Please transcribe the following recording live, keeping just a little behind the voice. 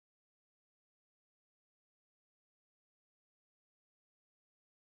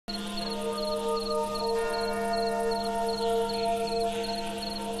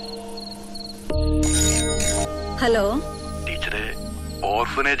Hello ടീച്ചറെ,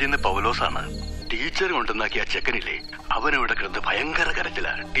 ഓർഫനേജിൽ നിന്ന് പൗലോസാണ്. Teacher കൊണ്ടുവന്നാക്കിയ ചെക്കനില്ലേ, അവനിവിടെ കിടന്ന് ഭയങ്കര കരച്ചില.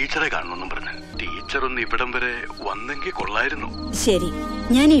 ടീച്ചറെ കാണണമെന്നും പറഞ്ഞു. ടീച്ചർ ഒന്ന് ഇവിടം വരെ വന്നെങ്കിൽ കൊള്ളായിരുന്നു. ശരി,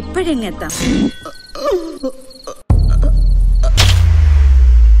 ഞാൻ ഇപ്പോഴെങ്ങെത്താം.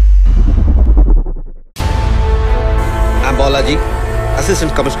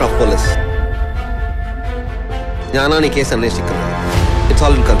 Assistant commissioner of police. ഞാനാണ് ഈ കേസ് അന്വേഷിക്കുന്നത്. It's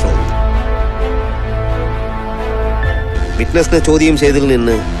all in control. വിറ്റ്നസിനെ ചോദ്യം ചെയ്തതിൽ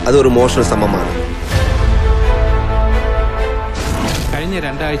നിന്ന് അതൊരു മോഷണ ശ്രമമാണ്. കഴിഞ്ഞ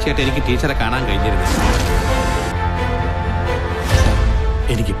 2 ആഴ്ചയായിട്ട് എനിക്ക് ടീച്ചറെ കാണാൻ കഴിഞ്ഞിരുന്നു.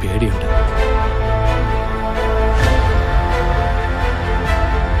 എനിക്ക് പേടിയുണ്ട്.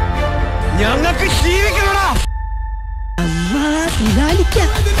 ഞങ്ങൾക്ക് ജീവിക്കണോടാ.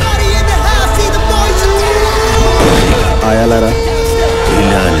 അയാളാരാ?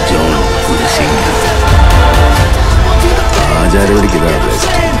 ബിലാൽ ജോൺ സിംഗ്. ആചാരവടിക്ക്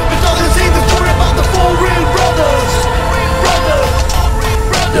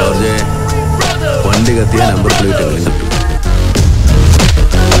ജോർജ്, വണ്ടി കത്തിയ നമ്പർ പ്ലേറ്റ് എങ്കിലും കിട്ടും.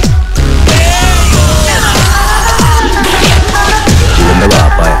 ഇവന്റെ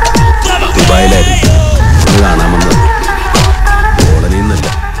വാപ്പായ ദുബായിലായിരുന്നു. കാണാമെന്ന് കോളനിന്നല്ല,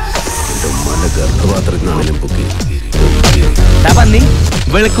 എന്റെ ഉമ്മാന്റെ ഗർഭപാത്രത്തിനാണെങ്കിലും പൊക്കി.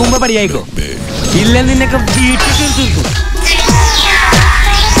 വെളുക്കുമ്പോ പടിയായിക്കോ, ഇല്ല നിന്നൊക്കെ വീട്ടിൽ തീർക്കും.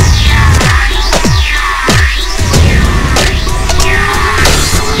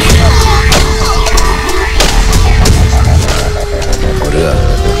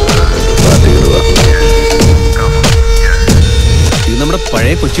 ഇത് നമ്മുടെ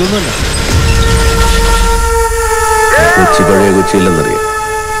പഴയ കൊച്ചിയൊന്നുമല്ല. കൊച്ചി പഴയ കൊച്ചിയില്ലെന്നറിയാം,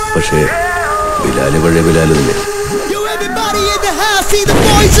 പക്ഷേ ബിലാല് പഴയ ബിലാല് തന്നെ.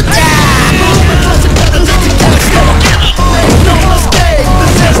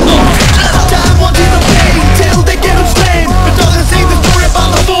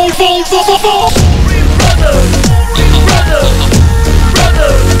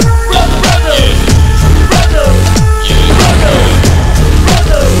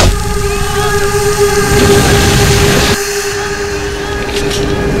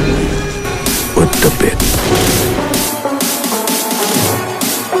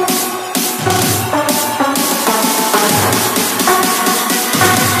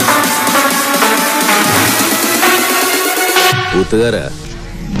 കൂട്ടുകാരാ,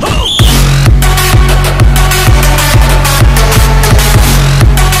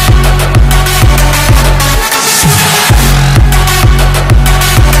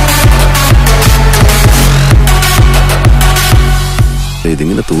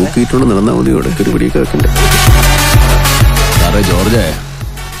 ഇതിങ്ങനെ തൂക്കിയിട്ടുണ്ട് നടന്നാ മതി. ഇടയ്ക്കൊരു പിടിയൊക്കെ വെക്കണ്ടേ? സാറേ ജോർജ്,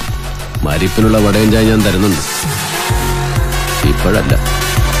 മരിപ്പിനുള്ള വടയും ചായ ഞാൻ തരുന്നുണ്ട്. ഇപ്പോഴല്ല.